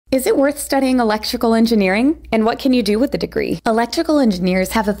Is it worth studying electrical engineering? And what can you do with the degree? Electrical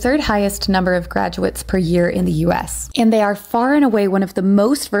engineers have the third highest number of graduates per year in the US, and they are far and away one of the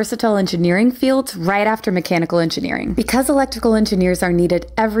most versatile engineering fields right after mechanical engineering. Because electrical engineers are needed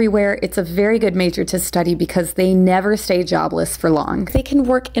everywhere, it's a very good major to study because they never stay jobless for long. They can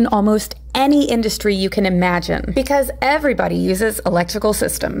work in almost any industry you can imagine because everybody uses electrical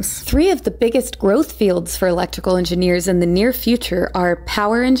systems. Three of the biggest growth fields for electrical engineers in the near future are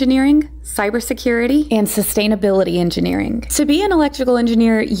power engineering, cybersecurity, and sustainability engineering. To be an electrical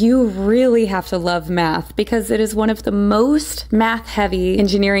engineer, you really have to love math because it is one of the most math-heavy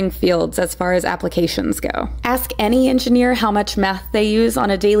engineering fields as far as applications go. Ask any engineer how much math they use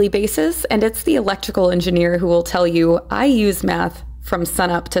on a daily basis, and it's the electrical engineer who will tell you, I use math from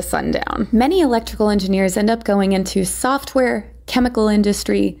sunup to sundown. Many electrical engineers end up going into software, chemical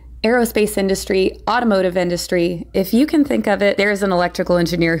industry, aerospace industry, automotive industry. If you can think of it, there's an electrical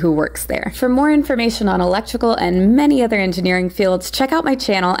engineer who works there. For more information on electrical and many other engineering fields, check out my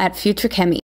channel at Future Chemi.